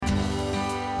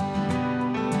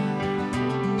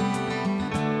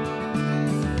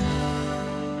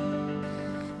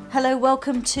Hello,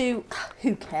 welcome to,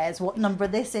 who cares what number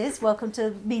this is? Welcome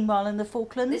to Meanwhile in the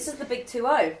Falklands. This is the big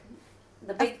 2-0.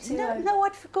 The big 2-0. No,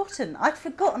 I'd forgotten. I'd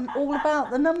forgotten all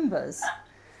about the numbers.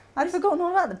 I'd forgotten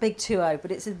all about the big 2-0,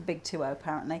 but it's the big 2-0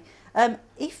 apparently.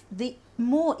 If the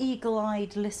more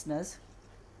eagle-eyed listeners,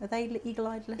 are they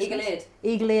eagle-eyed listeners? Eagle-eared.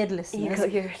 Eagle-eared listeners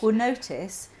Eagle-eared. will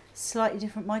notice slightly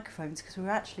different microphones because we've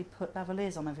actually put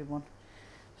lavaliers on everyone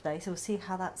today, so we'll see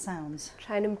how that sounds.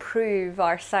 Try and improve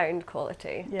our sound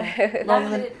quality. Yeah. Rather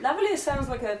than, Lavalier sounds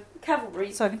like a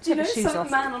cavalry. Sorry, Do you take know, the shoes some off.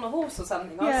 man on a horse or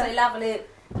something? Yeah. I'd say lavalier.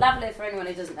 Lavalier, for anyone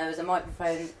who doesn't know, is a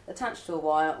microphone attached to a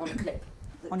wire on a clip.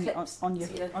 that clips to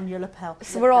on your lapel.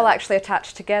 So we're all actually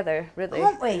attached together, really.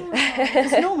 Aren't we?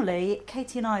 Because normally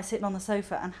Katie and I are sitting on the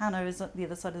sofa and Hannah is at the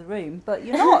other side of the room, but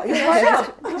you're not. You're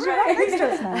right next to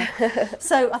us now.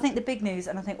 So I think the big news,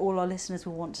 and I think all our listeners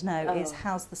will want to know, is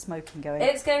how's the smoking going?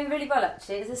 It's going really well,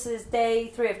 actually. This is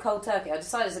day 3 of cold turkey. I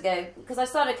decided to go, because I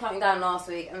started counting down last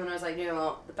week, and then I was like, you know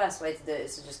what, the best way to do it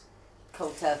is to just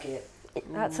cold turkey it.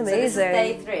 That's So amazing. this is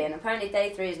day 3, and apparently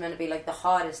day 3 is meant to be like the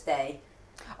hardest day.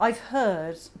 I've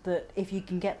heard that if you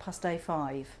can get past day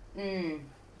 5, You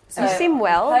seem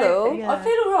well, though. Yeah. I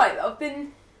feel all right. I've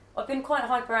been quite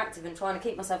hyperactive and trying to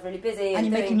keep myself really busy and and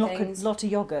you're doing making things. a lot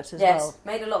of yogurt as Yes, well.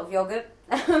 made a lot of yogurt.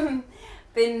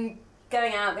 Been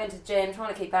going out, going to the gym,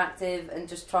 trying to keep active, and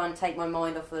just try and take my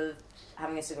mind off of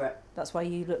having a cigarette. That's why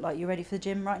you look like you're ready for the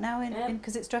gym right now, Yeah.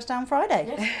 because it's Dress Down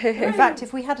Friday. Yes. In fact,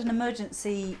 if we had an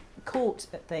emergency court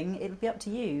thing, it would be up to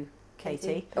you,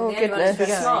 Katie. Oh, The only one who's goodness.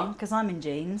 dressed smart. Because I'm in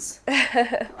jeans.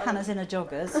 Hannah's in her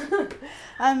joggers.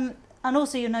 And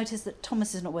also you'll notice that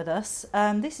Thomas is not with us.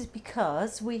 This is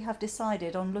because we have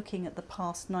decided on looking at the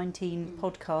past 19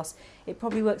 podcasts, it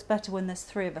probably works better when there's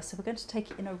 3 of us. So we're going to take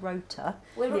it in a rota.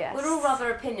 We're Yes. all rather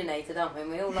opinionated, aren't we?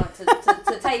 And we all like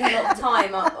to take a lot of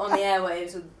time up on the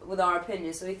airwaves with our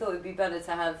opinions, so we thought it would be better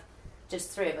to have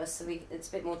just 3 of us, so it's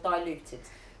a bit more diluted.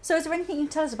 So is there anything you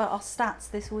can tell us about our stats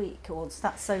this week, or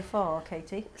stats so far,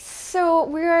 Katie? So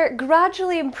we're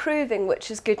gradually improving,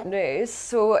 which is good news.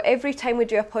 So every time we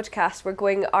do a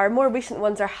podcast, our more recent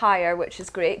ones are higher, which is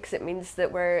great because it means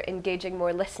that we're engaging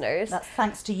more listeners. That's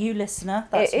thanks to you, listener.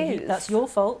 That's your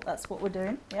fault. That's what we're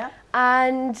doing. Yeah.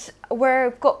 And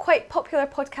we've got quite popular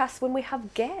podcasts when we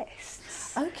have guests.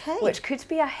 Okay. Which could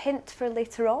be a hint for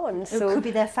later on. It So could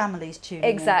be their families tuning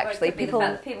exactly, Or it could be the people.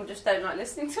 fact that people just don't like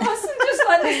listening to us and just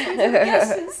like listening to the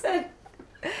guests instead.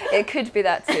 It could be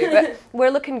that too, but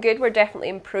we're looking good. We're definitely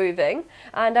improving,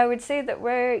 and I would say that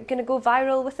we're going to go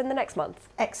viral within the next month.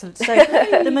 in. Excellent. So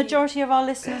the majority of our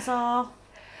listeners are...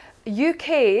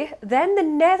 UK, then the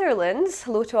Netherlands.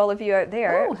 Hello to all of you out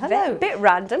there. Oh, hello. Bit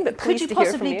random, but Could pleased you to hear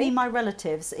from possibly you. be my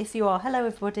relatives? If you are, hello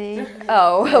everybody.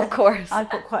 Oh, of course. I've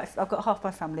got half my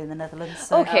family in the Netherlands.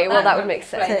 So Okay, well that would make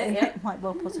explain sense. it. Yeah. it might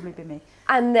well possibly be me.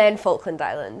 And then Falkland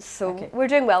Islands. So Okay. we're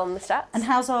doing well in the stats. And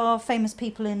how's our famous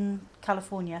people in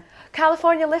California?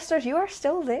 California listeners, you are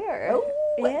still there. Oh,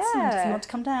 excellent. If Yeah. you want to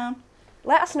come down,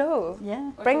 Let us know.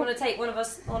 yeah. Or Bring- do you want to take one of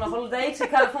us on a holiday to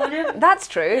California? That's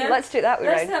true. Yeah. Let's do it that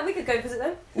way round. We could go visit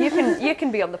them. You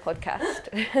can be on the podcast.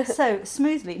 So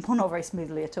smoothly, well, not very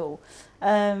smoothly at all.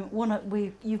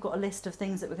 You've got a list of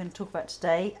things that we're going to talk about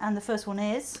today, and the first one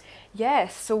is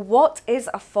Yes. So what is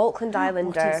a Falkland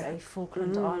Islander? What is a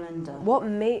Falkland Islander? What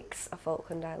makes a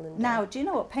Falkland Islander? Now, do you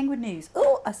know what Penguin News?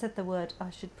 Oh, I said the word. I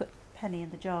should put penny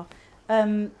in the jar.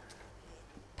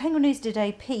 Penguin News did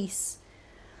a piece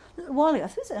a while ago. I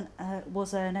think it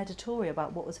was an editorial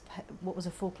about what was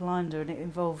a Falkland Islander, and it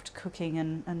involved cooking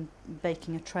and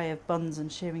baking a tray of buns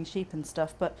and shearing sheep and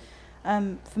stuff. But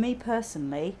for me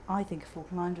personally, I think a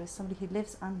Falkland Islander is somebody who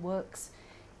lives and works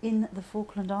in the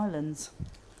Falkland Islands.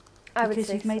 I would Because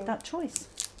say you've made so. that choice.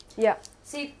 Yeah.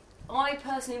 See, I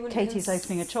personally wouldn't... Katie's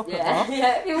opening a chocolate yeah, bar.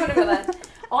 Yeah, if you want to go there.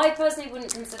 I personally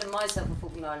wouldn't consider myself a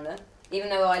Falkland Islander, even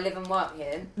though I live and work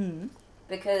here,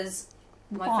 because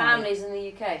my Why? family's in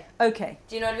the UK. Okay.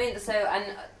 Do you know what I mean? So, and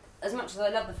as much as I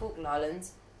love the Falkland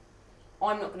Islands,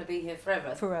 I'm not going to be here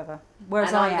forever. Forever. Whereas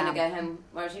and I I'm am. going to go home,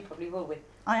 whereas you probably will be.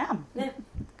 I am. Yeah.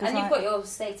 'Cause And you've got your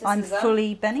status I'm as well.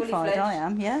 fully benified, fledged. I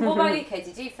am, yeah. What about you,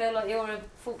 Katie? Do you feel like you're a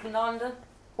Falkland Islander?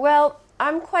 Well,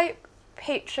 I'm quite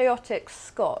patriotic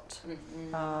Scot.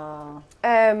 Ah.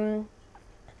 And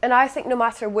I think no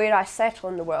matter where I settle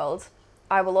in the world,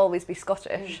 I will always be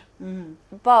Scottish.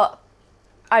 But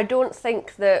I don't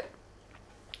think that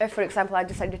if, for example, I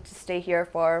decided to stay here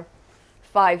for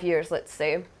 5 years, let's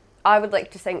say, I would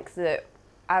like to think that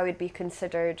I would be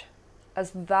considered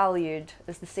as valued,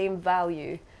 as the same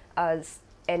value as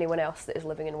anyone else that is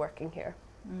living and working here.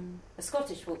 A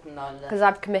Scottish Falkland Islander. Because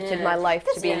I've committed my life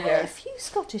to being There's here. a few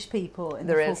Scottish people in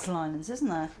There the is. Falkland Islands, isn't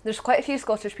there? There's quite a few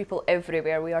Scottish people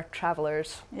everywhere. We are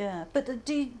travellers. Yeah, but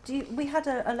we had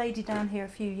a lady down here a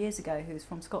few years ago who's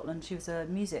from Scotland. She was a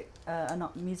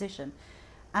musician,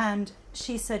 and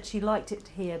she said she liked it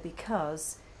here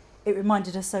because it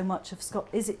reminded her so much of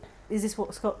Is this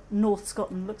what North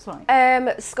Scotland looks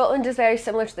like? Scotland is very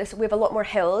similar to this. We have a lot more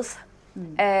hills.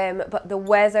 But the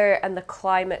weather and the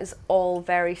climate is all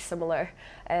very similar,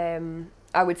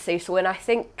 I would say so. And I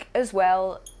think as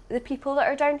well, the people that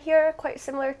are down here are quite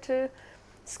similar to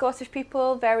Scottish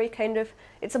people, very kind of,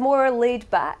 it's a more laid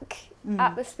back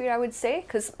atmosphere, I would say,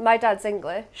 because my dad's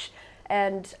English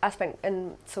and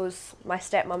so is my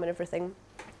stepmom and everything,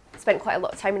 spent quite a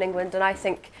lot of time in England, and I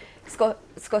think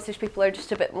Scottish people are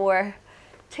just a bit more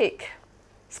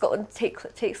Scotland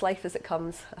takes life as it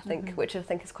comes, I think, which I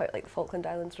think is quite like the Falkland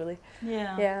Islands, really.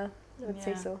 Yeah, I would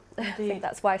say so. I think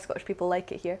that's why Scottish people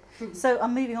like it here. So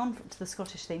I'm moving on to the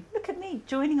Scottish theme. Look at me,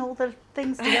 joining all the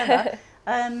things together.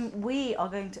 We are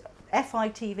going to,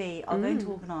 FITV are going to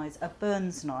organise a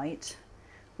Burns night,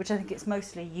 which I think it's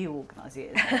mostly you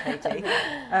organising it, isn't it, Katie?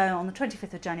 On the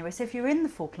 25th of January. So if you're in the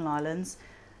Falkland Islands,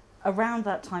 around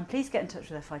that time, please get in touch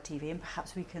with FITV and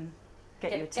perhaps we can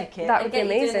get you a ticket. That would be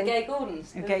amazing. Get you doing the Gay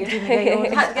Gordons. Get you doing the Gay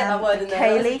Gordons. Had to get that word in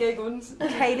there. Gay Gordons.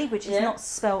 Kaylee, which is not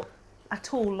spelt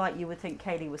at all like you would think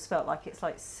Kaylee was spelt, like it's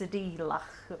like Sidilach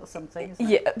or something, isn't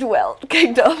it? Yeah, well,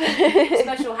 kind of.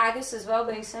 Special haggis as well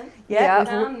being sent. Yeah,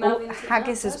 Down,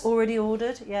 haggis is already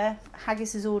ordered. Yeah,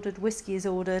 haggis is ordered, whiskey is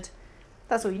ordered.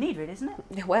 That's all you need, really, isn't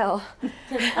it? Well,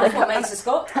 that's what makes a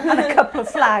Scot. And a couple of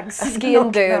flags. A ski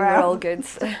and do, and we're all good.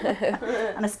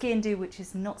 And a ski and do, which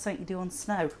is not something you do on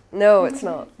snow. No, it's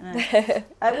not. No.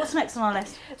 What's next on our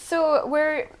list? So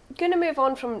we're going to move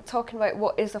on from talking about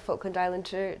what is a Falkland Island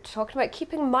to talking about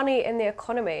keeping money in the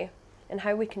economy and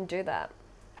how we can do that.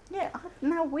 Yeah,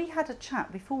 now we had a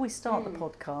chat before we start the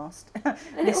podcast.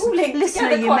 And it all linked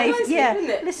together quite nicely, didn't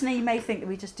it? Listener, you may think that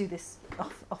we just do this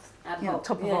off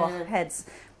top of Yeah. our heads,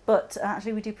 but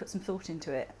actually we do put some thought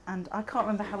into it, and I can't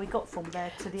remember how we got from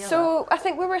there to the other. So I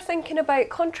think we were thinking about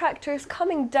contractors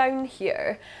coming down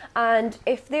here, and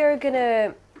if they're going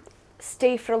to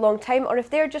stay for a long time, or if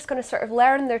they're just going to sort of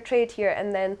learn their trade here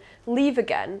and then leave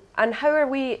again, and how are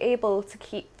we able to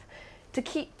keep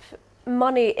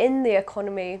money in the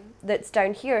economy that's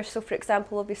down here. So for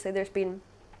example, obviously there's been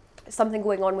something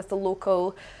going on with the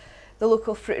local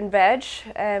fruit and veg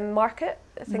market,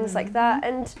 things like that,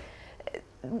 and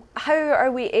how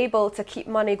are we able to keep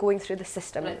money going through the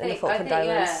system in the Falkland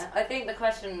Islands? Yeah, I think the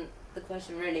question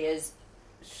really is,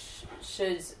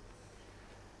 should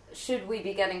we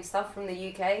be getting stuff from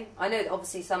the UK? I know that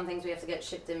obviously some things we have to get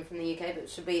shipped in from the UK, but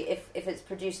should we, if it's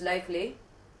produced locally,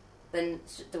 then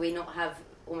do we not have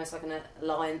almost like an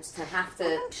alliance to have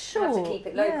to keep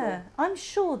it local? Yeah, I'm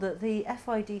sure that the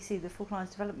FIDC, the Falkland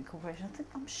Islands Development Corporation,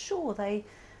 I'm sure they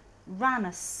ran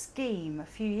a scheme a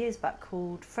few years back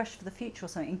called Fresh for the Future or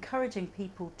something, encouraging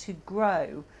people to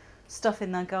grow stuff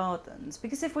in their gardens.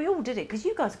 Because if we all did it, because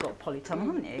you guys have got a polytunnel,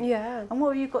 haven't you? Yeah. And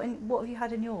what have you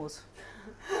had in yours?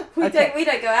 We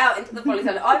don't go out into the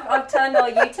polytunnel. I've turned our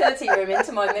utility room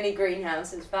into my mini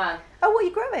greenhouse. It's fun. Oh, what are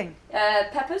you growing?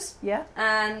 Peppers. Yeah.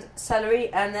 And celery,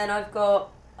 and then I've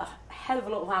got a hell of a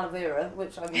lot of aloe vera,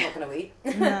 which I'm not going to eat.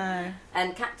 No.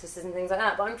 And cactuses and things like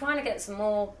that. But I'm trying to get some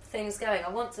more things going. I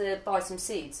want to buy some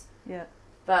seeds. Yeah.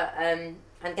 But and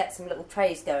get some little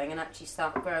trays going and actually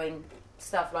start growing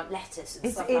stuff like lettuce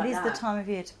and stuff like that. It is the time of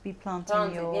year to be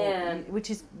planting which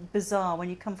is bizarre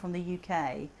when you come from the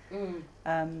UK.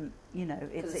 You know,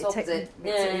 it's opposite,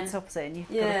 and you've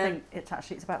got to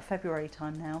think it's about February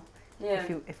time now. Yeah.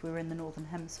 If we were in the northern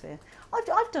hemisphere,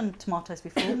 I've done tomatoes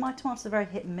before. My tomatoes are very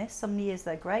hit and miss. Some years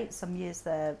they're great, some years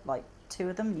they're like two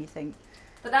of them, and you think.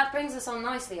 But that brings us on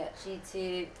nicely actually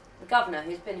to the governor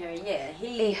who's been here a year.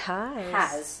 He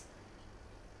has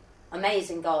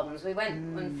amazing gardens. We went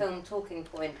and filmed Talking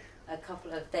Point a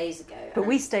couple of days ago. But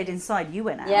we stayed inside. You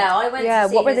went out. Yeah, I went to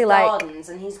see what were his they like? gardens,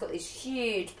 and he's got these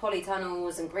huge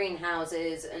polytunnels and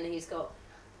greenhouses, and he's got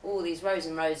all these rows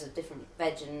and rows of different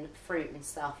veg and fruit and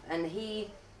stuff. And he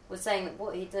was saying that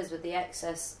what he does with the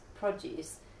excess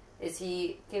produce is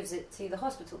he gives it to the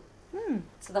hospital.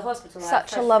 So the hospital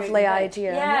such a lovely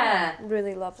idea. Yeah,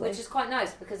 really lovely. Which is quite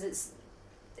nice because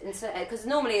because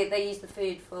normally they use the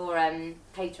food for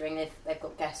catering if they've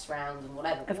got guests round and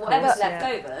whatever. But whatever's left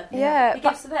over, he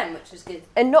gives to them, which is good.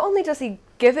 And not only does he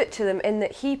give it to them, in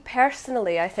that he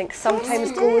personally, I think,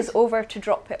 sometimes goes over to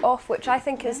drop it off, which I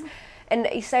think is And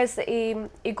he says that he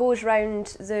goes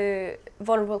round the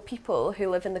vulnerable people who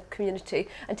live in the community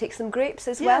and takes them grapes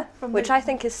as well, which I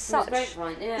think is such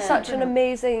an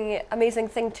amazing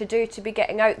thing to do, to be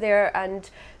getting out there and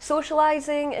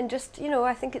socialising, and just, you know,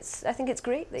 I think it's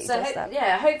great that he does that.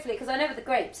 Yeah, hopefully, because I know with the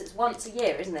grapes it's once a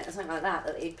year, isn't it, or something like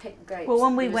that you pick grapes. Well,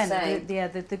 when we went,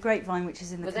 the grapevine, which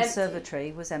is in the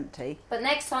conservatory, was empty. But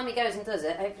next time he goes and does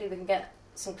it, hopefully we can get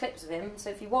some clips of him. So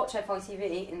if you watch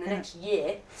FITV in the next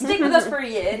year, stick with us for a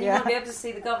year, and you might be able to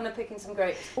see the governor picking some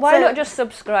grapes. Why not just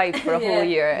subscribe for a whole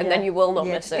year, and then you will not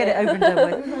miss it. Get it over and done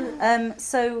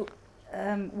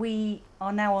with. We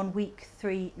are now on week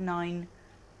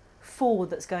 394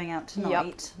 that's going out tonight.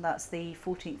 Yep. That's the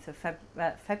 14th of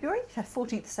February.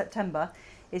 14th of September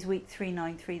is week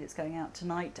 393 that's going out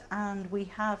tonight, and we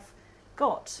have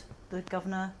got the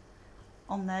governor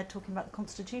on there talking about the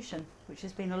Constitution, which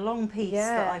has been a long piece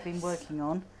that I've been working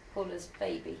on. Paula's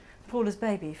baby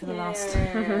for the last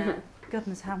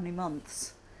goodness how many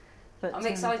months. But I'm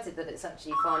excited that it's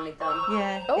actually finally done.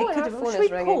 Yeah. Should we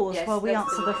pause while we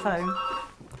answer the phone?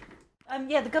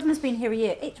 The governor's been here a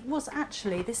year. It was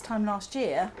actually this time last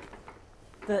year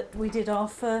that we did our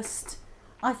first,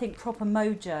 I think, proper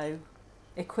Mojo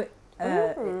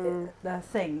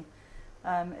thing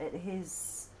at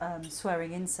his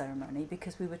swearing in ceremony,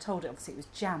 because we were told, obviously it was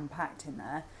jam packed in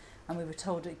there, and we were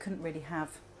told it couldn't really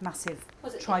have massive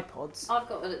tripods. I've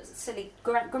got a silly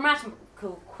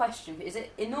grammatical question. Is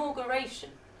it inauguration?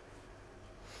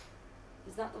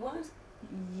 Is that the word?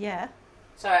 Yeah.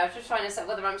 Sorry, I was just trying to say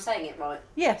whether I'm saying it right.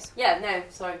 Yes. Yeah, no,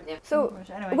 sorry. Yeah. So,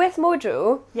 with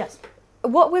Mojo, yes.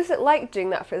 What was it like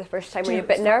doing that for the first time? Were you a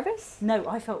bit nervous? No,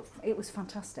 I felt it was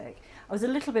fantastic. I was a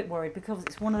little bit worried because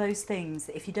it's one of those things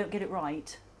that if you don't get it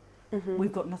right,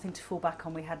 we've got nothing to fall back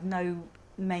on. We had no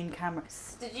main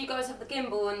cameras. Did you guys have the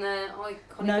gimbal and the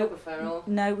iconographer?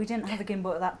 No, we didn't have a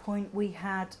gimbal at that point.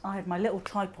 I had my little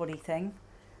tripod-y thing,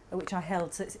 which I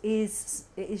held. So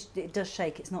it does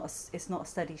shake. It's not a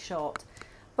steady shot.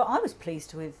 But I was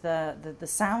pleased with the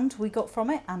sound we got from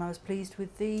it, and I was pleased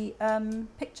with the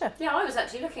picture. Yeah, I was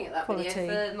actually looking at that video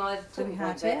for my talking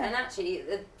point bit, and actually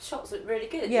the shots looked really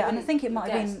good. Yeah, and I think it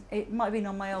might have been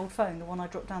on my old phone, the one I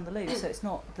dropped down the loo. So it's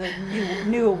not the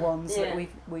newer ones that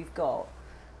we've got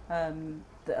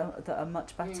that are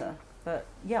much better. But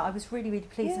yeah, I was really, really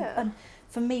pleased. Yeah. And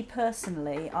for me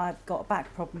personally, I've got a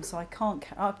back problem, so I can't.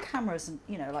 Our cameras,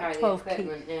 like 12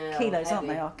 kilos, aren't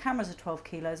they? Our cameras are 12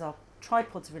 kilos. Our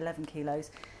tripods are 11 kilos,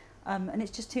 and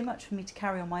it's just too much for me to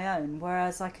carry on my own,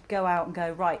 whereas I could go out and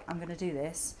go, right, I'm going to do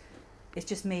this. It's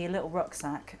just me, a little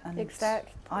rucksack, and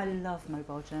exactly. I love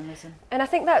mobile journalism. And I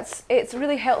think it's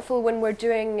really helpful when we're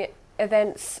doing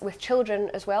events with children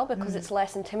as well, because it's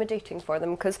less intimidating for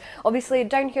them, because obviously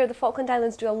down here the Falkland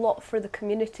Islands do a lot for the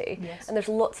community, and there's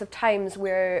lots of times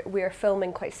where we're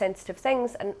filming quite sensitive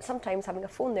things, and sometimes having a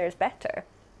phone there is better.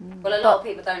 Well, a lot of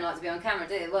people don't like to be on camera,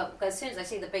 do they? Well, as soon as they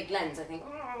see the big lens, I think,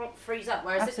 freeze up.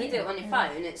 Whereas if you do it on your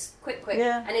phone, it's quick,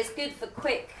 and it's good for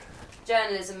quick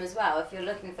journalism as well. If you're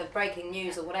looking for breaking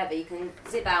news or whatever, you can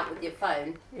zip out with your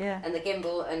phone and the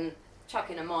gimbal and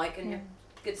chuck in a mic and you're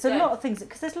good to go. So a lot of things,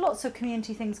 because there's lots of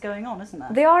community things going on, isn't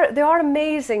there? They are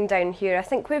amazing down here. I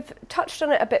think we've touched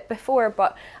on it a bit before,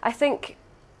 but I think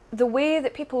the way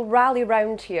that people rally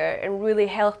around here and really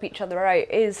help each other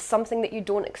out is something that you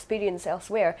don't experience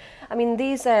elsewhere. I mean,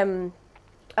 these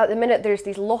at the minute there's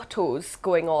these lottos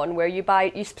going on where you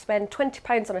spend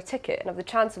 £20 on a ticket and have the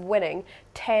chance of winning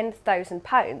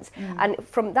 £10,000, and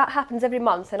from that happens every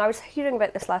month. And I was hearing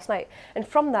about this last night, and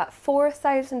from that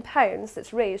 £4,000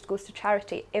 that's raised goes to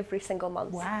charity every single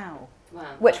month. Wow.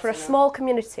 Which for a small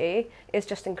community is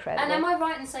just incredible. And am I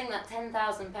right in saying that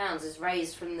 £10,000 is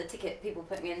raised from the ticket, people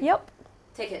putting in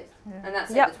tickets, and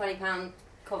that's the £20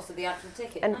 cost of the actual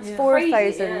ticket? And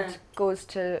 4,000 goes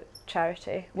to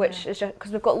charity, which is just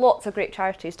because we've got lots of great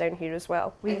charities down here as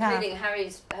well. Including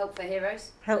Harry's Help for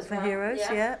Heroes. Help for Heroes,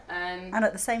 and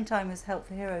at the same time as Help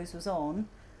for Heroes was on,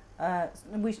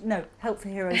 Help for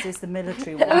Heroes is the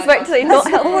military one. I was about to say, not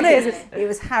Help for Heroes. It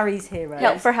was Harry's Heroes.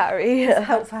 Help for Harry.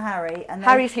 Help for Harry. And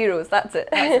Harry's Heroes, that's it.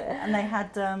 And they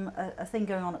had a thing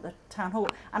going on at the town hall.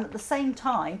 And at the same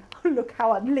time, look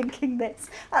how I'm linking this.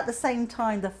 At the same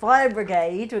time, the fire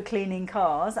brigade were cleaning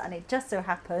cars, and it just so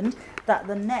happened that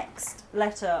the next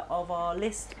letter of our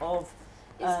list of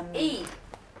E.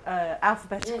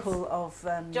 Alphabetical of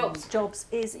jobs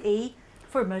is E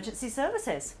for emergency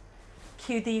services.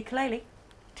 Cue the ukulele.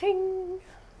 Ting!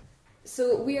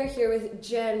 So we are here with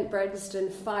Jen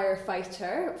Bredenston,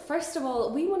 firefighter. First of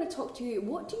all, we want to talk to you.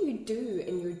 What do you do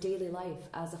in your daily life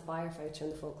as a firefighter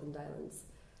in the Falkland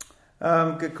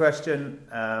Islands? Good question.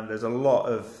 There's a lot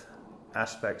of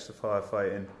aspects of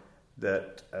firefighting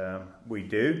that we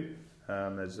do.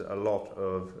 There's a lot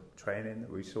of training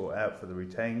that we sort out for the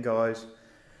retained guys.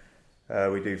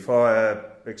 We do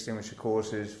fire extinguisher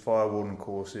courses, fire warden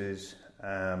courses,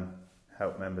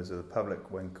 help members of the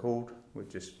public when called. We've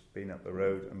just been up the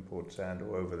road and poured sand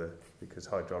all over because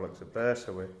hydraulics have burst,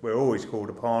 so we're always called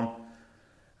upon.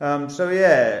 So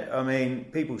yeah, I mean,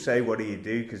 people say, what do you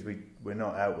do? Because we're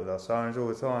not out with our sirens all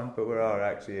the time, but we are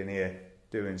actually in here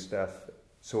doing stuff,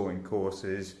 sorting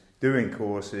courses, doing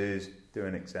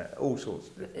exams, all sorts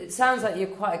of different. It sounds like you're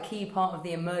quite a key part of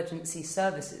the emergency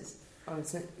services.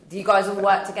 Do you guys all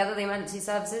work together, the emergency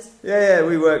services? Yeah,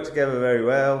 we work together very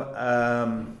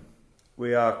well.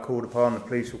 We are called upon, the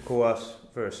police will call us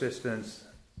for assistance,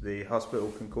 the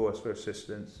hospital can call us for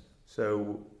assistance,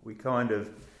 so we kind of,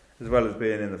 as well as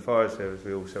being in the fire service,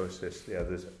 we also assist the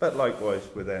others, but likewise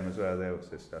with them as well, they'll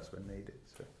assist us when needed.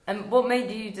 So. And what made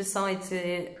you decide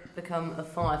to become a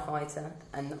firefighter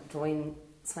and not join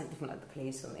something different like the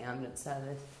police or the ambulance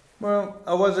service? Well,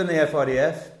 I was in the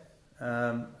FIDF,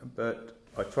 but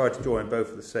I tried to join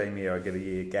both of the same year. I get a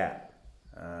year gap.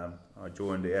 I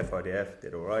joined the FIDF,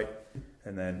 did all right,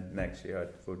 and then next year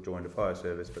I joined the fire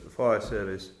service. But the fire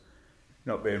service,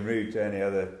 not being rude to any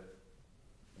other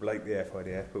like the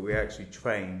FIDF, but we actually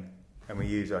train and we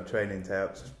use our training to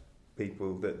help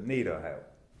people that need our help.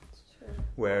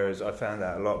 Whereas I found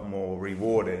that a lot more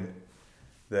rewarding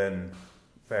than,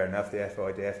 fair enough, the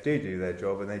FIDF do their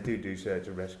job and they do search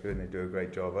and rescue and they do a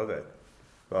great job of it.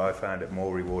 But I found it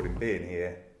more rewarding being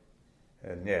here.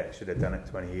 And yeah, I should have done it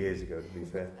 20 years ago, to be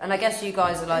fair. And I guess you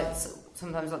guys are like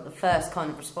sometimes like the first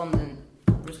kind of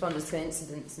responders to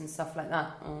incidents and stuff like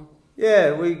that. Or?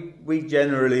 Yeah, we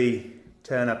generally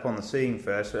turn up on the scene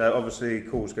first. Obviously,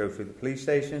 calls go through the police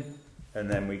station and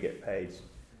then we get paid.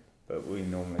 But we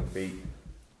normally beat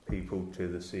people to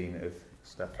the scene of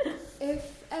stuff.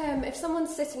 If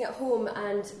someone's sitting at home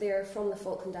and they're from the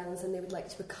Falkland Islands and they would like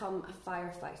to become a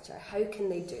firefighter, how can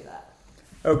they do that?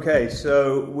 Okay,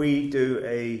 so we do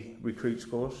a recruits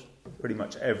course pretty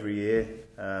much every year,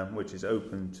 which is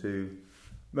open to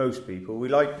most people. We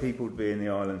like people to be in the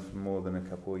islands for more than a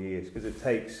couple of years because it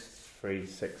takes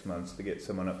 3-6 months to get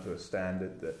someone up to a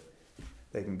standard that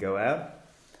they can go out.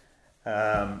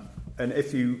 And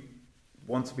if you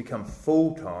want to become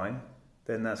full-time,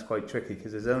 then that's quite tricky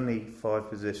because there's only 5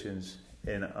 positions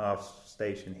in our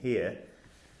station here.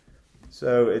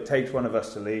 So it takes one of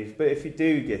us to leave. But if you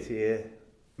do get here,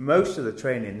 most of the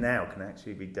training now can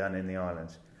actually be done in the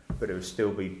islands, but it would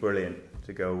still be brilliant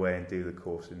to go away and do the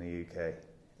course in the UK.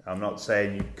 I'm not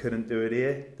saying you couldn't do it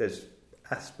here. There's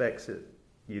aspects that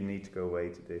you need to go away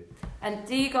to do. And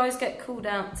do you guys get called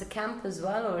out to camp as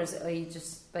well, or are you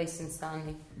just based in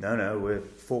Stanley? No, we're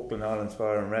Falkland Islands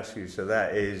Fire and Rescue, so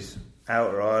that is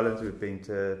outer islands. We've been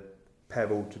to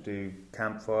Pebble to do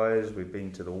campfires. We've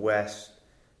been to the west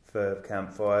for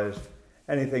campfires.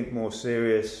 Anything more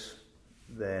serious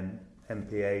than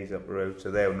MPAs up the road,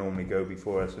 so they'll normally go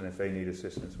before us, and if they need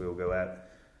assistance, we'll go out.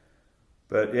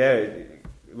 But yeah,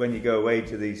 when you go away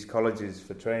to these colleges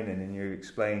for training and you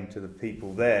explain to the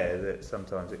people there that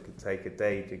sometimes it could take a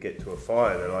day to get to a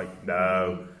fire, they're like,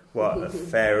 no, what, a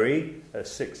ferry, a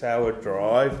 6-hour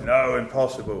drive? No,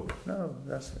 impossible. No,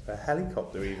 that's a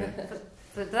helicopter even.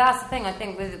 But that's the thing, I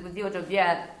think, with your job,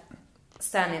 yeah,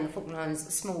 Stanley in the Falkland Islands,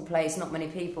 a small place, not many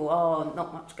people,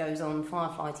 not much goes on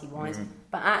firefighting-wise. Mm-hmm.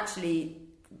 But actually,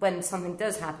 when something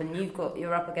does happen,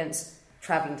 you're up against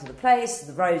travelling to the place,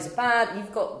 the roads are bad,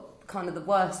 you've got kind of the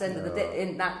worst end of the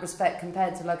in that respect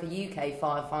compared to like a UK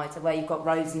firefighter where you've got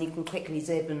roads and you can quickly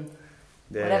zip and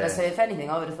whatever. So if anything,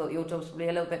 I would have thought your job's probably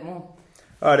a little bit more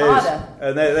harder. Is.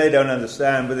 And they don't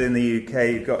understand, within the UK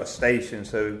you've got a station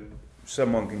so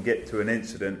someone can get to an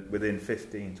incident within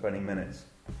 15-20 minutes.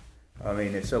 I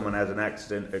mean, if someone has an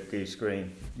accident at Goose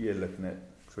Green, you're looking at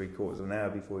 3/4 of an hour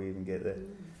before you even get there.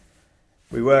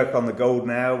 We work on the Gold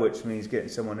now, which means getting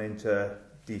someone into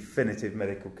definitive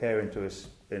medical care, into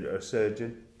a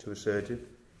surgeon.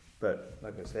 But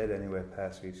like I said, anywhere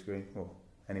past Goose Green, or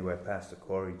anywhere past the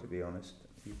quarry, to be honest.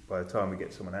 By the time we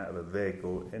get someone out of a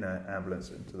vehicle in an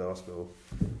ambulance into the hospital,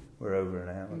 we're over an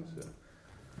hour. So.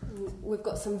 We've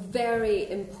got some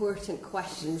very important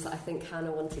questions that I think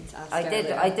Hannah wanted to ask.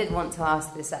 I did want to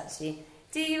ask this actually.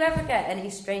 Do you ever get any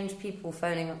strange people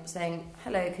phoning up saying,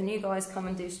 "Hello, can you guys come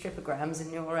and do stripograms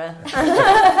in your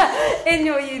in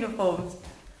your uniforms?"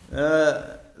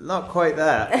 Not quite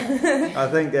that. I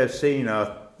think they've seen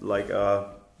our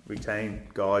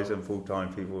retained guys and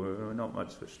full-time people. We're not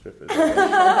much for strippers.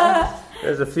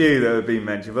 There's a few that have been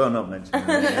mentioned, but I'm not mentioning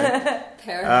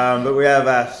them. But we have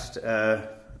asked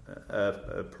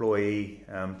employee,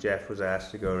 Jeff, was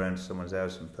asked to go around to someone's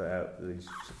house and put out these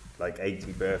like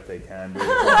 80 birthday candles.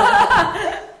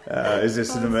 Is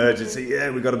this an emergency? Yeah,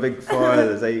 we got a big fire.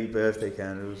 There's 80 birthday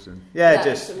candles, and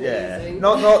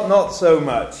not so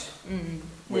much,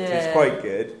 which is quite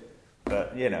good.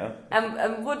 But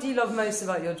And what do you love most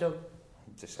about your job?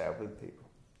 Just helping people.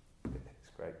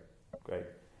 It's great.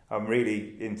 I'm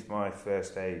really into my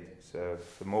first aid, so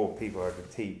the more people I can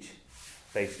teach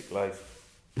basic life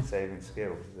saving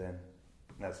skills, then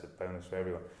that's a bonus for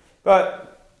everyone.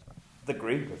 But the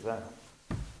group is that.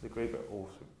 The group are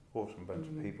awesome bunch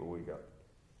of people we got.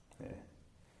 Yeah.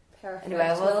 Perfect. Anyway,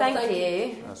 well, thank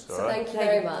you. That's all right. Thank you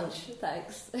very much.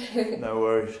 Thanks. No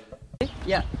worries.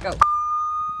 Yeah, go.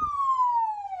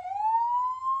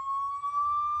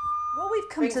 Well, we've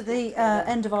come to the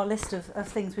end of our list of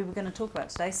things we were going to talk about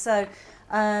today. So,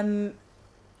 are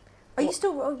you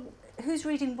still... Who's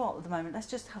reading what at the moment? Let's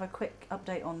just have a quick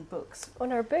update on books.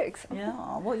 On our books? Yeah,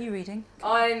 what are you reading?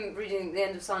 I'm reading The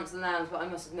End of Silence and the Lambs, but I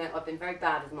must admit I've been very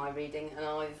bad with my reading, and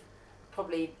I've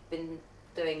probably been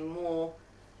doing more...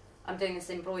 I'm doing this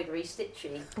embroidery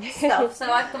stitchy stuff, so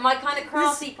my kind of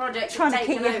crafty projects have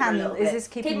taken over a little bit. Is this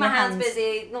keeping my your hands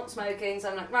busy, not smoking, so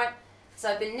I'm like, right. So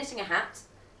I've been knitting a hat.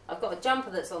 I've got a jumper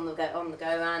that's on the go,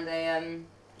 and a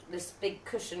this big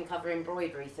cushion cover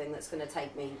embroidery thing that's going to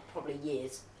take me probably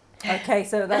years. Okay,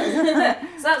 so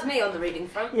that's me on the reading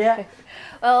front. Yeah.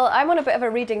 Well, I'm on a bit of a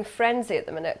reading frenzy at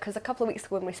the minute because a couple of weeks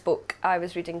ago when we spoke, I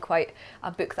was reading quite a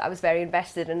book that I was very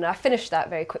invested in, and I finished that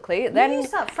very quickly. Then you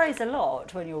use that phrase a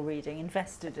lot when you're reading,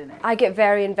 invested in it. I get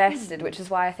very invested, which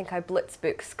is why I think I blitz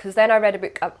books, because then I read a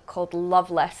book called Love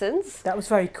Lessons. That was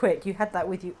very quick. You had that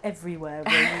with you everywhere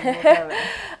where you were going.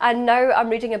 And now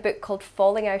I'm reading a book called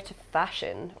Falling Out of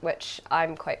Fashion, which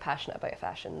I'm quite passionate about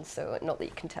fashion, so not that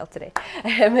you can tell today.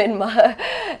 In my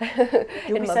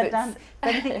You'll be sent down.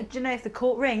 Anything, do you know if the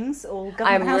court rings or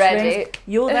government house ready. rings?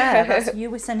 You're there. That's you.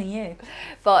 We're sending you.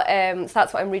 But so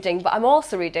that's what I'm reading. But I'm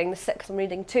also reading I'm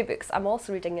reading two books. I'm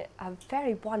also reading a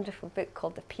very wonderful book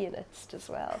called The Pianist as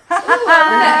well.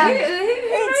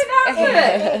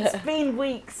 It's been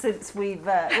weeks since we've.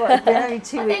 It's been only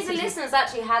 2 I weeks. think the listeners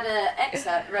actually had an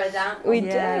excerpt read out. We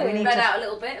did. We read out a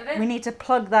little bit of it. We need to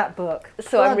plug that book.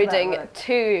 So I'm reading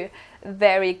two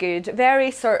very good, very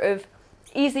sort of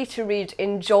easy to read,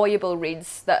 enjoyable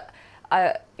reads that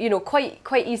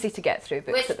quite easy to get through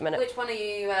books at the minute. Which one are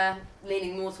you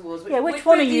leaning more towards? Which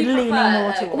one are you leaning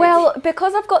more towards? Well,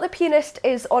 because I've got The Pianist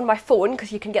is on my phone,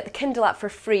 because you can get the Kindle app for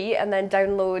free and then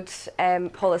download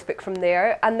Paula's book from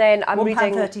there. And then I'm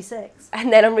reading £1.36.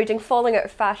 And then I'm reading Falling Out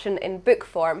of Fashion in book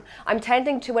form. I'm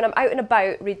tending to, when I'm out and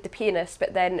about, read The Pianist,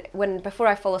 but then before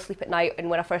I fall asleep at night and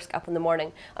when I first get up in the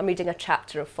morning, I'm reading a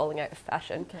chapter of Falling Out of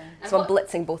Fashion. Okay. So I'm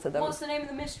blitzing both of them. What's the name of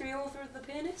the mystery author of The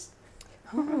Pianist?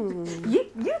 You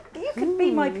could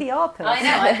be my PR person. I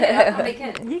know, I probably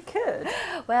could. You could.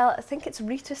 Well, I think it's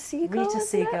Rita Segal. Rita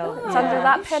Segal. It's under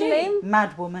that pen name.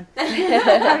 Mad woman.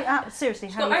 Seriously,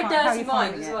 She's got a very dirty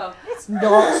mind as well. It's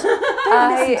not.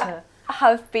 I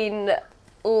have been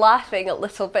laughing at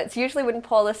little bits. Usually when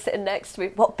Paula's sitting next to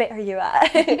me, what bit are you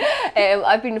at?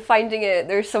 I've been finding it.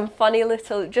 There's some funny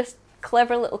little, just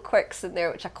clever little quirks in there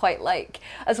which I quite like.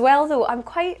 As well, though,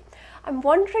 I'm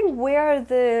wondering where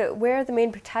the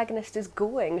main protagonist is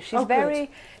going.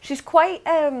 She's quite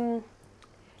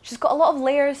she's got a lot of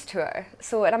layers to her.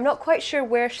 So, and I'm not quite sure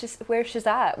where she's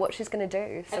at, what she's going to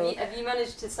do. So have you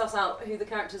managed to suss out who the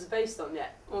characters are based on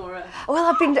yet? Or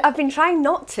well, I've been trying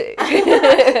not to. You're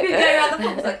going around the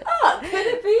book like, could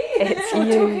it be? It's We're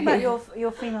you. talking about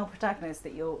your female protagonist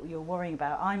that you're worrying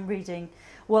about. I'm reading.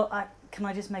 Well, I'm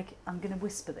going to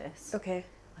whisper this. Okay.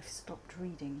 I've stopped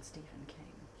reading Stephen King.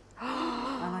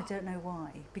 And I don't know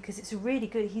why, because it's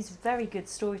he's a very good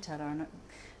storyteller,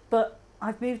 but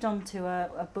I've moved on to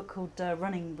a book called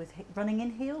Running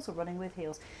in Heels,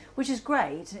 which is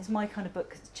great, and it's my kind of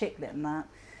book, it's chick lit and that,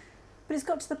 but it's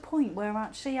got to the point where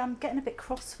actually I'm getting a bit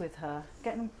cross with her,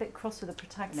 getting a bit cross with the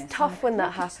protagonist. It's tough when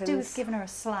that happens. To do with giving her a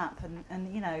slap and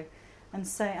I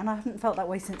haven't felt that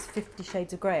way since 50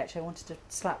 Shades of Grey. Actually, I wanted to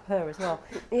slap her as well.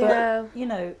 Yeah.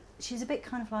 But she's a bit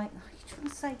kind of like, you trying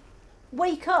to say,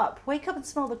 wake up and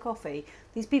smell the coffee.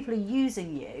 These people are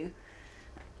using you.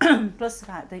 Plus the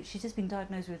fact that she's just been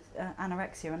diagnosed with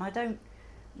anorexia, and I don't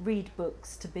read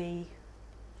books to be.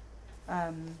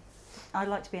 I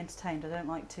like to be entertained. I don't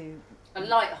like to. A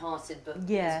light-hearted book is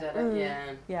better.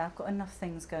 Yeah. I've got enough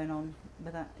things going on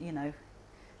with that,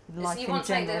 life you in want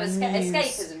something general. that News.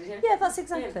 escapism. Yeah, that's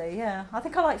exactly. Yeah, I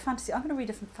think I like fantasy. I'm going to read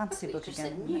a fantasy book You again.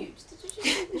 said news. Did you just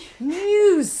say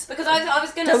News. Because I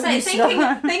was going to Don't say, you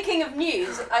start. thinking of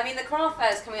news, I mean, the craft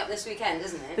fair is coming up this weekend,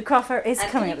 isn't The it? craft fair is And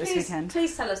coming can up you this weekend.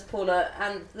 Please tell us, Paula,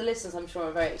 and the listeners, I'm sure,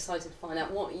 are very excited to find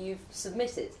out what you've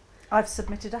submitted. I've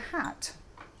submitted a hat.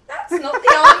 That's not the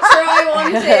answer I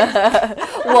wanted.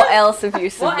 What else have you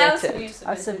submitted? What else have you submitted?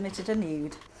 I've submitted a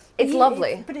nude. It's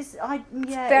lovely. But it's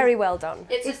Very well done.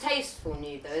 It's a tasteful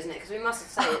nude, though, isn't it? Because we must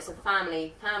say it's a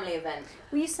family event.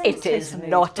 Well, you say It it's is tasteful nude,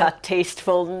 not a but-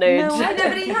 tasteful nude. No, No,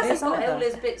 but he It hasn't is got either. all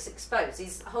his bits exposed.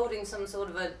 He's holding some sort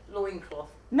of a loincloth.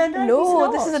 No, he's No,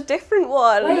 not. this is a different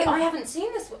one. Wait, I haven't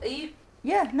seen this. Are you?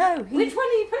 Yeah, no. Which one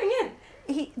are you putting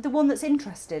in? The one that's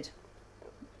interested.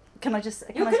 Can I just?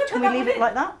 You're gonna put Can we that leave one it in?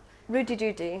 like that? Rudy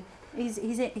Doody.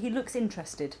 He looks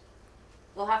interested.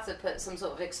 We'll have to put some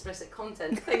sort of explicit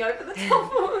content thing over the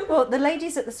top. Well, the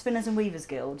ladies at the Spinners and Weavers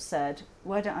Guild said,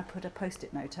 "Why don't I put a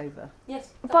post-it note over?" Yes.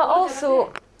 But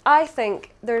also, I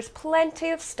think there's plenty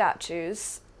of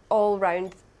statues all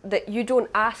around that you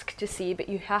don't ask to see, but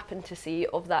you happen to see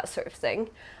of that sort of thing.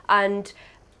 And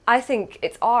I think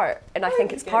it's art, and I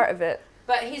think it's part of it.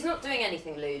 But he's not doing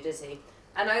anything lewd, is he?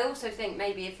 And I also think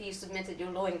maybe if you submitted your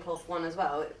loincloth one as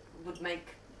well, it would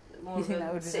make more You of think a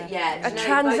that would be better? yeah, A you know, both of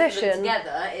transition. them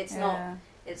together. Yeah.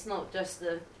 It's not just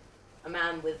a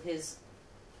man with his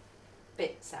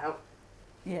bits out.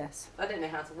 Yes. I don't know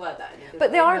how to word that in a good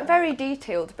But they way, aren't very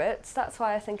detailed bits. That's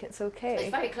why I think it's okay. It's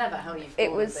very clever how you've It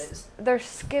drawn was. the bits. They're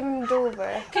skimmed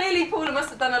over. Clearly, Paula must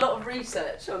have done a lot of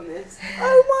research on this.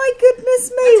 Oh my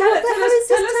goodness me! But What the hell is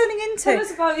this turning into? Tell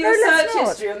us about your No, let's search not.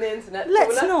 history on the internet.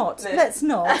 Let's Paula. not. No. Let's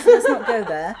not go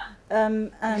there.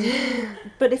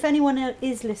 But if anyone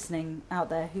is listening out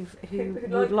there who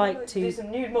would like do to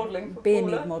some nude modelling for be a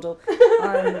Paula. nude model,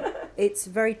 it's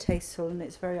very tasteful and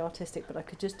it's very artistic. But I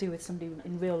could just do with somebody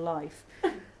in real life,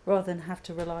 rather than have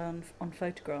to rely on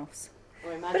photographs.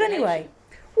 Or But anyway,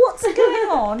 what's going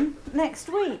on next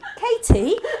week,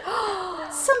 Katie?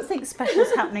 Something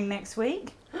special's happening next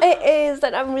week. It is,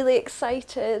 and I'm really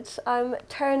excited. I'm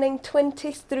turning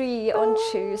 23 on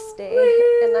Tuesday,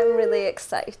 and I'm really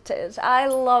excited. I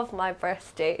love my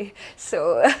birthday,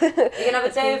 so You're going to have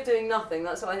a day of doing nothing.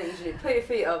 That's what I think you should do. Put your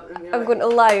feet up. And be I'm like, going to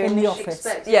lounge. In the office.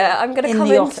 Yeah, I'm going to In come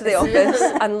the into the office.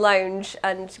 office and lounge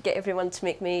and get everyone to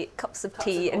make me cups of Cups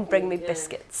tea of and coffee, bring me yeah.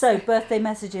 biscuits. So birthday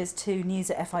messages to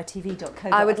news@fitv.co.uk.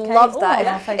 I would love or that. on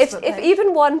our If Facebook if page.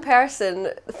 even one person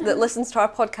that listens to our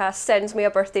podcast sends me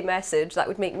a birthday message, that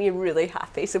would make me really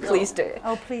happy. So please do.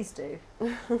 Oh, please do.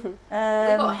 We've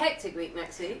got a hectic week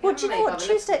next week. Well, do you know what? haven't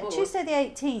we? By the looks of the board. Tuesday the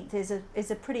 18th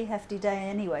is a pretty hefty day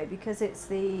anyway, because it's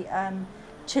the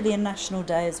Chilean National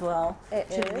Day as well. It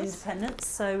Chilean is. independence.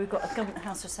 So we've got a Government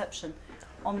House reception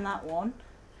on that one.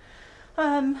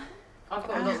 I've got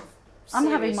a lot of I'm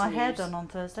having serious my hair news. done on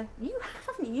Thursday. You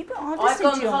haven't you? But I I've listened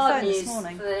gone to you on the hard phone news this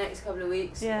morning. for the next couple of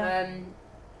weeks. Yeah.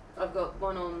 I've got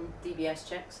one on DBS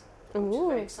checks, which is Ooh.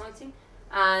 very exciting,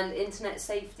 and internet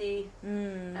safety,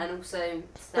 and also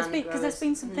Because there's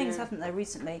been some things, Yeah. haven't there,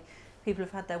 recently? People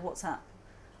have had their WhatsApp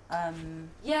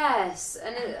Yes,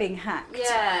 and being hacked.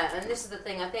 yeah, and this is the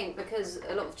thing. I think because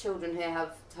a lot of children here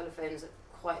have telephones at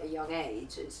quite a young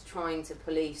age, it's trying to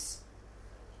police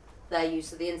their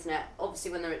use of the internet.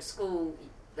 Obviously, when they're at school,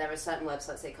 there are certain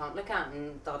websites they can't look at,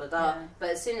 and da da da. Yeah. But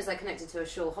as soon as they're connected to a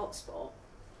Sure hotspot,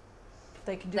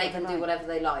 They can do they what can they do like. whatever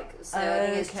they like. So I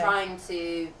think it's Okay. trying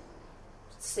to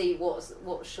see what's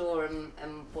Sure and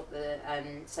what the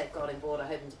safeguarding board are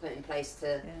hoping to put in place to.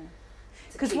 Yeah.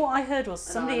 to Because keep what I heard was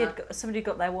an eye somebody on that. somebody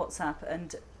got their WhatsApp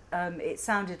and it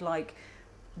sounded like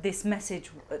this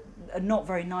message, a not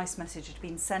very nice message, had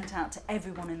been sent out to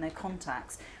everyone in their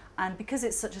contacts. And because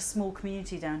it's such a small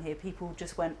community down here, people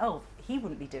just went, "Oh, he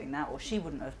wouldn't be doing that, or she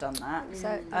wouldn't have done that."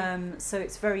 Exactly. So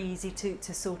it's very easy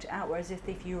to sort it out. Whereas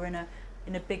if you were in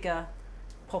a bigger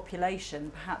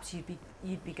population, perhaps you'd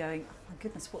be going, "Oh my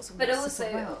goodness, But what's this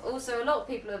about?" also, a lot of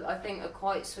people I think are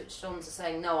quite switched on to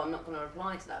saying no, I'm not going to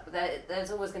reply to that. But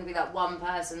there's always going to be that one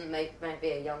person,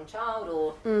 maybe a young child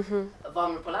or a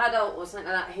vulnerable adult or something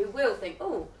like that, who will think,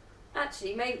 oh,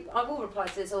 actually, maybe I will reply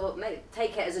to this, or maybe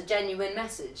take it as a genuine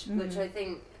message, which I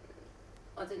think,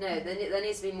 I don't know, there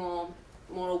needs to be more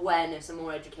awareness and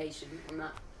more education on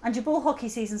that. And your ball hockey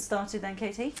season started then,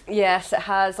 Katie? Yes, it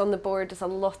has. On the board there's a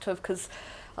lot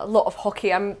of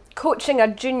hockey. I'm coaching a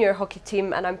junior hockey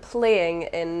team and I'm playing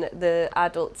in the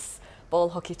adults ball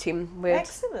hockey team.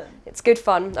 Excellent. It's good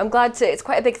fun. I'm glad to. It's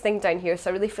quite a big thing down here,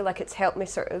 so I really feel like it's helped me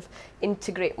sort of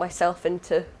integrate myself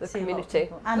into the See a lot of community.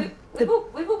 people. And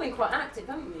We've all been quite active,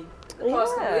 haven't we? The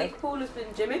past couple of weeks. Paul has been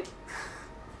gymming.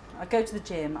 I go to the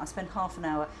gym. I spend half an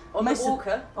hour On the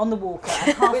walker, on the walker,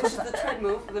 and half which of is that, the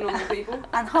treadmill for the normal people.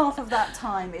 and half of that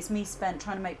time is me spent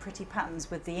trying to make pretty patterns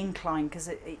with the incline because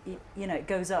it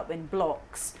goes up in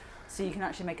blocks, so you can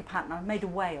actually make a pattern. I made a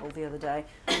whale the other day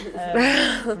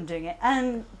from doing it.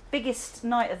 And biggest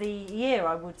night of the year,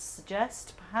 I would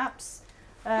suggest, perhaps.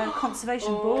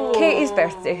 Conservation Ball. Katie's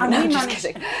birthday. And No, we I'm just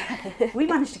managed- kidding. We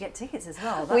managed to get tickets as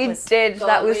well. We did. God,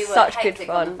 That was we were such good hectic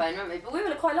on the fun. phone, weren't we? But we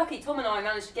were quite lucky. Tom and I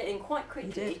managed to get in quite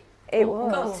quickly. did. It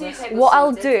Got was. 2 tables What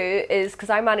I'll sorted. do is, because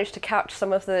I managed to catch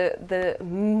some of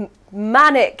the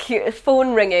manic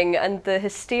phone ringing and the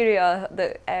hysteria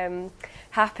that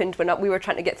happened when we were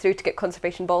trying to get through to get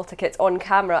Conservation Ball tickets on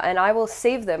camera, and I will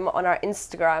save them on our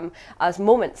Instagram as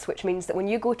moments, which means that when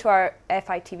you go to our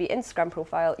FITV Instagram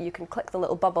profile, you can click the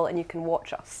little bubble and you can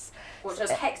watch us. Watch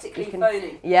us hectically You can-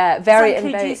 phoning. Yeah, Does very that and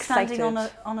include very you excited. standing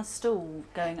on a stool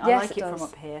going, I Yes, like it it from does.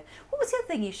 up here. What was the other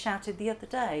thing you shouted the other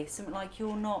day? Something like,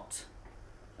 you're not...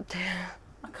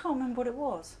 I can't remember what it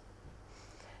was.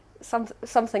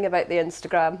 Something about the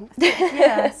Instagram.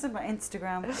 Yeah, something about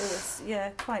Instagram. It was,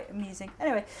 quite amusing.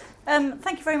 Anyway,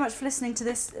 thank you very much for listening to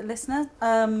this, listener.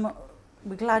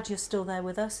 We're glad you're still there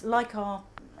with us. Like our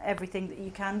everything that you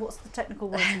can. What's the technical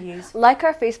word to use? Like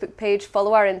our Facebook page,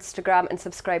 follow our Instagram, and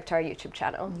subscribe to our YouTube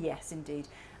channel. Yes, indeed.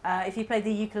 If you play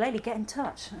the ukulele, get in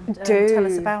touch and Do. tell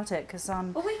us about it, because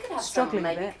I'm Well, we could have struggling some,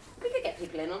 with maybe. it. We could get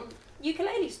people in on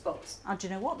ukulele spots. And do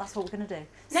you know what? That's what we're going to do.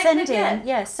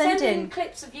 Next, Send in.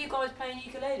 clips of you guys playing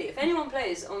ukulele. If anyone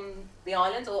plays on the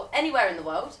island or anywhere in the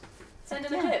world, send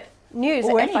in a clip. News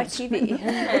Or at any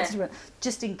FITV.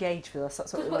 Just engage with us.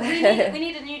 That's what we Because want. we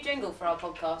need a new jingle for our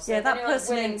podcast. So Yeah, if that anyone's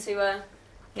person willing in- to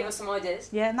give us some ideas.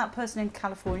 Yeah, and that person in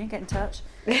California, get in touch.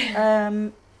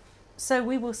 So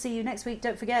we will see you next week.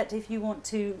 Don't forget, if you want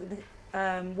to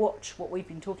watch what we've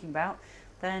been talking about,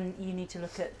 then you need to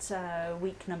look at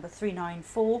week number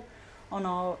 394 on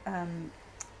our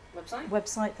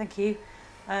website. Thank you.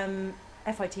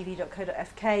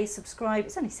 FITV.co.fk. Subscribe.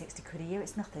 It's only 60 quid a year.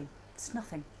 It's nothing. It's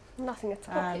nothing. Nothing at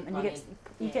all. And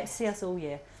you get to see us all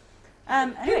year. Who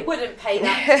Anyway, wouldn't pay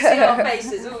that to see our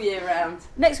faces all year round?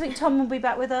 next week Tom will be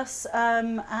back with us,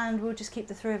 and we'll just keep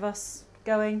the three of us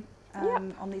going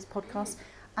on these podcasts,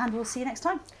 and we'll see you next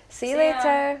time. See you See ya.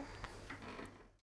 later.